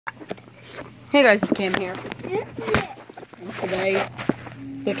Hey guys, it's Cam here. It's Nick. And today,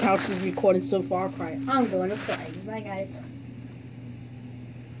 the couch is recorded so Far Cry. I'm going to play. Bye guys.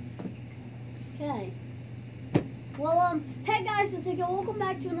 Okay. Well, hey guys, it's Nick, and welcome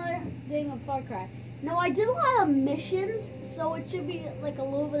back to another thing of Far Cry. Now, I did a lot of missions, so it should be like a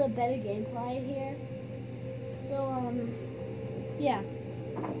little bit of better gameplay here. So, yeah.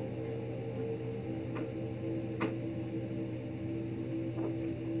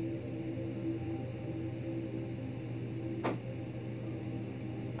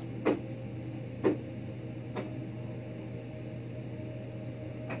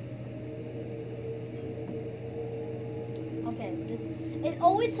 It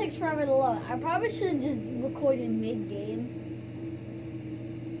always takes forever to load. I probably should have just recorded mid-game.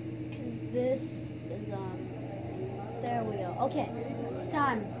 Because this is, there we go. Okay, it's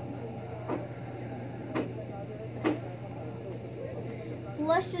time.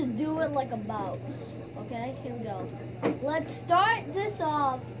 Let's just do it like a mouse. Okay, here we go. Let's start this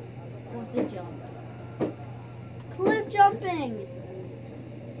off with the jump. Cliff jumping.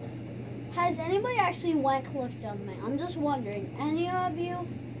 Has anybody actually went cliff jumping? I'm just wondering. Any of you?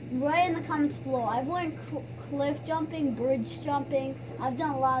 Write in the comments below. I've went cliff jumping, bridge jumping. I've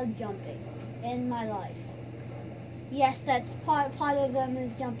done a lot of jumping in my life. Yes, that's part of them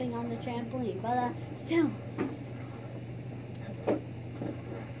is jumping on the trampoline, but still.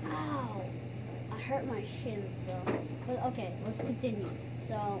 Ow! I hurt my shins, so. But okay, let's continue.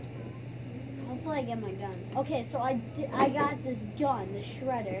 So. Hopefully I get my guns. Okay, so I got this gun, the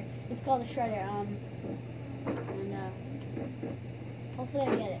shredder. It's called a shredder. And hopefully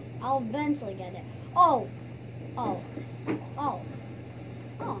I get it. I'll eventually get it. Oh,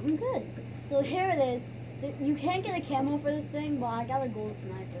 I'm good. So here it is. You can't get a camo for this thing, but I got a gold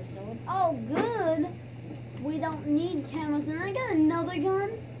sniper, so it's all good. We don't need camos. And I got another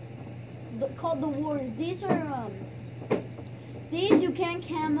gun called the Warriors. These are these you can't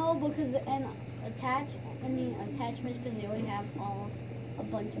camo because and attach any attachments because they already have a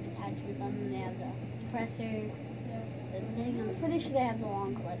bunch of attachments on them. They have the suppressor, the thing. I'm pretty sure they have the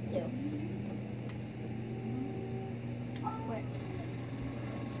long clip too. Where?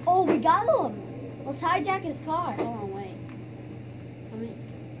 Oh, we got him! Let's hijack his car. Hold on, wait.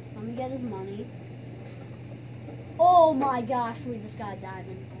 Let me get his money. Oh my gosh, we just got a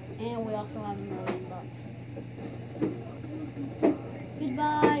diamond, and we also have $1,000,000.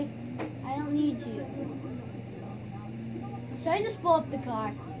 Goodbye. I don't need you. Should I just blow up the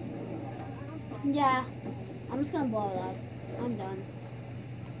car? Yeah. I'm just gonna blow it up. I'm done.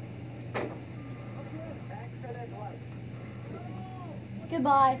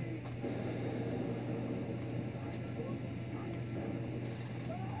 Goodbye.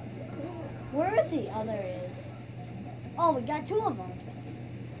 Where is he? Oh, there he is. Oh, we got two of them.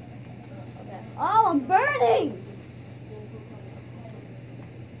 Okay. Oh, I'm burning!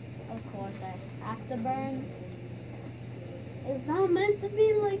 Of course, I have to burn. It's not meant to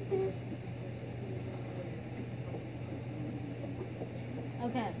be like this.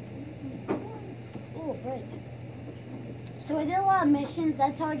 Okay. Oh, break. So I did a lot of missions.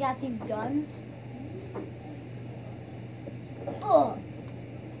 That's how I got these guns. Ugh.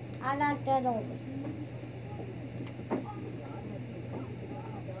 I got those.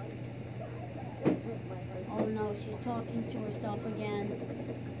 Oh no, she's talking to herself again.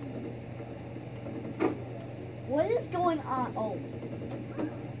 What is going on? Oh.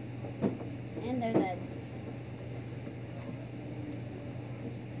 And they're dead.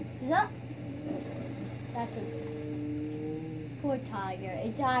 Is that? That's a poor tiger.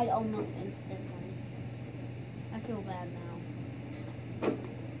 It died almost instantly. I feel bad now.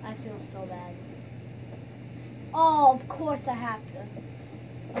 I feel so bad. Oh, of course I have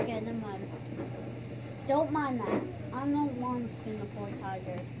to. Okay, never mind. Don't mind that. I don't want to skin the poor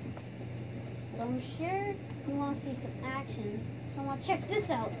tiger. So I'm sure you want to see some action. So I'm going to check this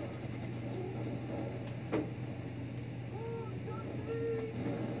out.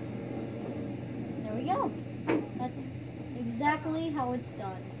 There we go. That's exactly how it's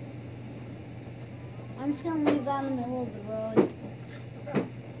done. I'm just going to leave that in the middle of the road.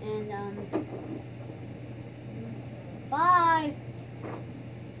 And, bye.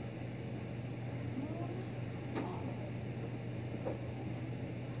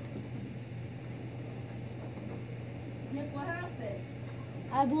 Nick, what happened?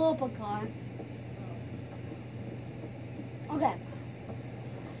 I blew up a car. Okay.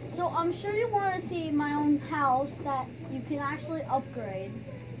 So I'm sure you want to see my own house that you can actually upgrade.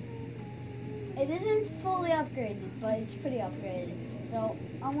 It isn't fully upgraded, but it's pretty upgraded. So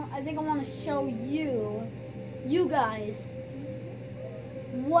I think I want to show you guys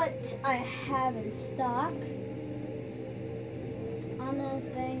what I have in stock on this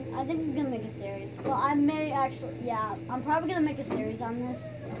thing. I think I'm gonna make a series. Well, I may actually, yeah, I'm probably gonna make a series on this.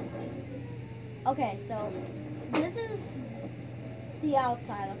 Okay, so this is the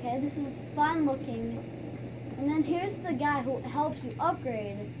outside, okay? This is fun looking. And then here's the guy who helps you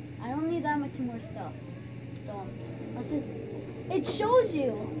upgrade. I don't need that much more stuff. So let's just, it shows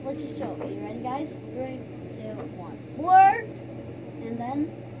you. Let's just show it. You ready, guys? 3, 2, 1. Blur. And then,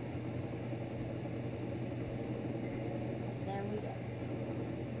 there we go.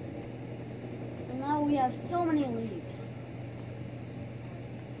 So now we have so many leaves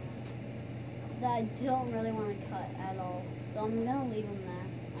that I don't really want to cut at all. So I'm gonna leave them there.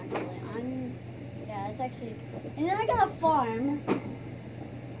 Actually, yeah, it's actually. And then I got a farm,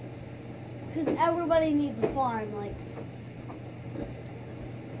 because everybody needs a farm. Like,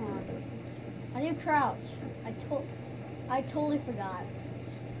 hold on. How do you crouch? I totally forgot.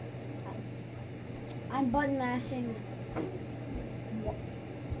 I'm button mashing.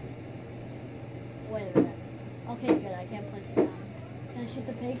 Wait a minute. Okay, good. I can't punch it down. Can I shoot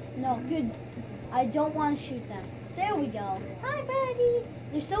the pigs? No, good. I don't want to shoot them. There we go. Hi, Betty.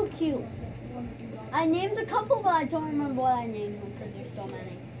 They're so cute. I named a couple, but I don't remember what I named them because there's so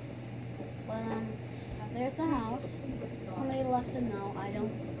many. But there's the house. Somebody left a note. I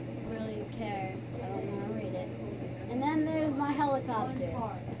don't really care. I don't want to read it. And then there's my helicopter.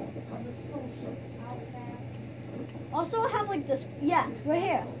 Also, I have like this. Yeah, right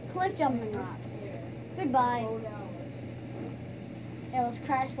here. Cliff jumping rock. Goodbye. Yeah, let's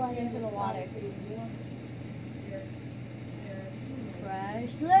crash land into the water.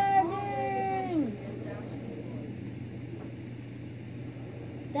 Crash landing!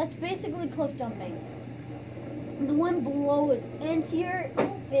 That's basically cliff jumping. The wind blows into your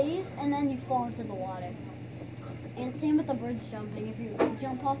face and then you fall into the water. And same with the bridge jumping. If you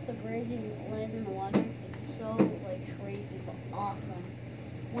jump off the bridge and land in the water, it's so like crazy but awesome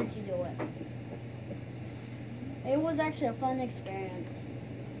once you do it. It was actually a fun experience.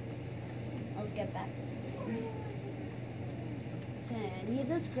 Let's get back to it. Okay, I need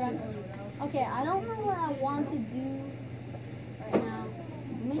this grappling. Okay, I don't know what I want to do right now.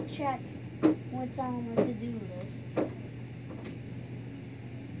 Let me check what I want to do with this.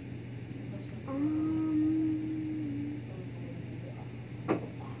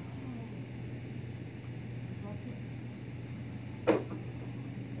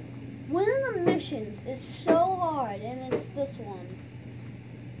 One of the missions is so hard, and it's this one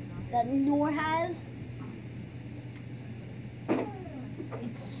that Noor has.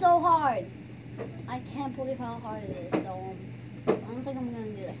 It's so hard. I can't believe how hard it is. So I don't think I'm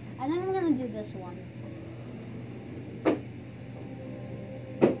gonna do that. I think I'm gonna do this one.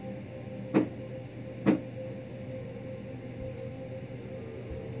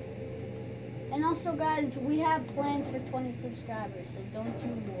 And also, guys, we have plans for 20 subscribers, so don't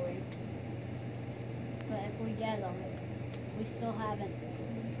you worry. But if we get them, we still haven't.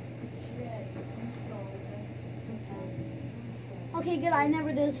 Okay, good. I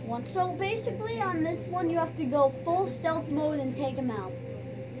never did this one. So basically, on this one, you have to go full stealth mode and take them out.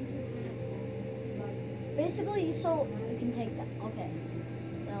 Basically, so you can take them. Okay.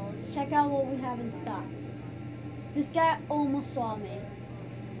 So let's check out what we have in stock. This guy almost saw me.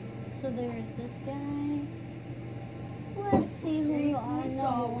 So there's this guy. Let's see who our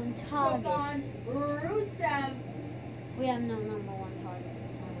number one target. We have no number one target.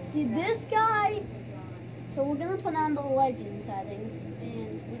 See this guy. So we're gonna put on the legend settings,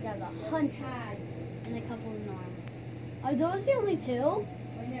 and we got 100 and a couple of normals. Are those the only two?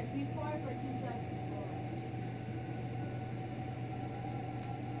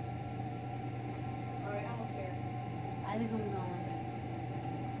 I think I'm going.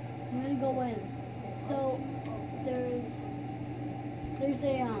 I'm gonna go in. So there's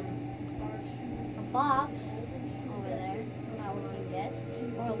a box over there that we can get,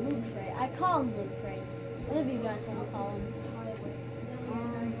 or a loot crate. I call them loot crates. Whatever you guys want to call them.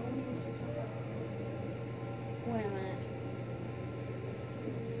 Wait a minute.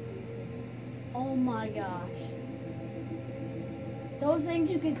 Oh my gosh. Those things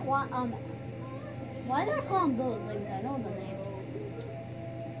you can climb. Why did I call them those things? I know the name.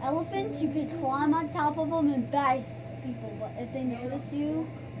 Elephants, you can climb on top of them and bash people, but if they notice you,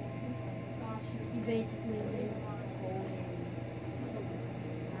 you basically lose the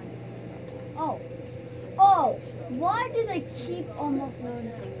whole game. Oh, why do they keep almost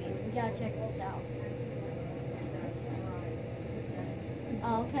noticing me? We gotta check this out.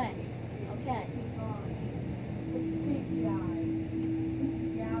 Oh, okay.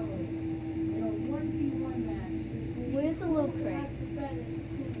 Where's the loot crate?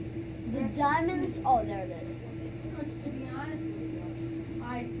 The diamonds. Oh, there it is. Which, to be honest with you,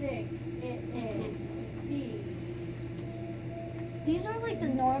 I think it is These are like the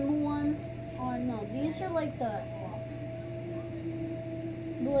normal ones. Or no, these are like the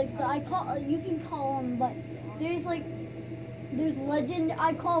I call you can call them, but there's legend.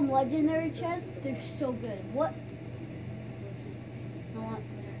 I call them legendary chests. They're so good. What? No,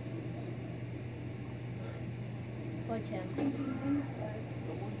 what chest?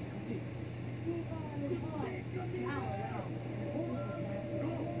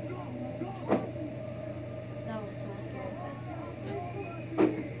 That was so scary.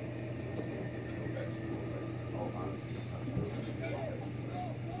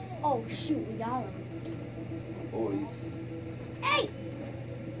 Oh shoot, we got him. Boys. Hey!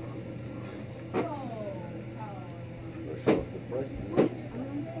 Fresh off the presses.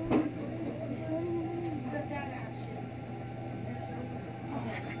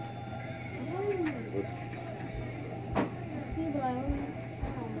 See, but I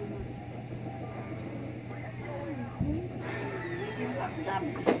only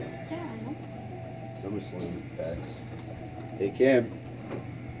SummerSlam packs. Hey Cam.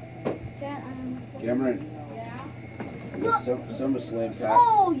 Cameron. Yeah. We got SummerSlam packs.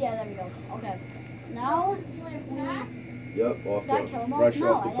 Oh yeah, there we go. Okay. Now Yep, Did I kill 'em all? fresh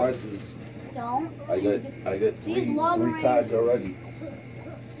No, off the I presses. don't. I got These three long range- cards already.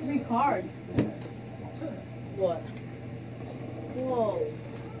 3 cards. What? Whoa.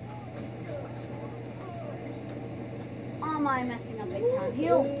 Oh, am I messing up big time?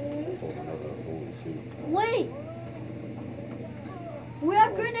 Heal. Wait. We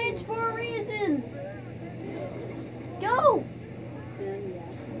have grenades for a reason. Go.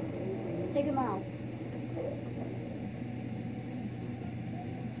 Take him out.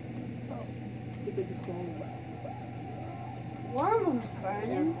 One of them's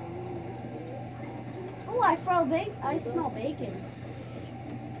burning. Oh, I smell bacon.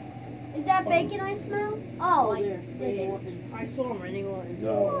 Is that bacon I smell? Oh, I didn't. I saw him running on.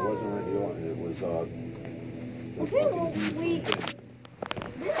 No, it wasn't Randy Orton. It was Okay, well, we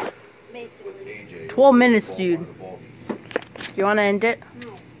basically. AJ. 12 minutes, One dude. of the baldies. Do you want to end it? No.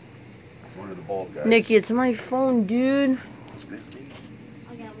 One of the bald guys. Nikki, it's my phone, dude. Excuse me.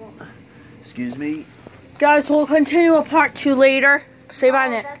 Okay, well. Excuse me. Guys, we'll continue a part 2 later. Say bye,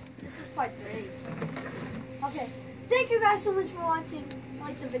 Nick. This is part 3. Okay. Thank you guys so much for watching.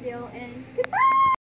 Like the video and goodbye.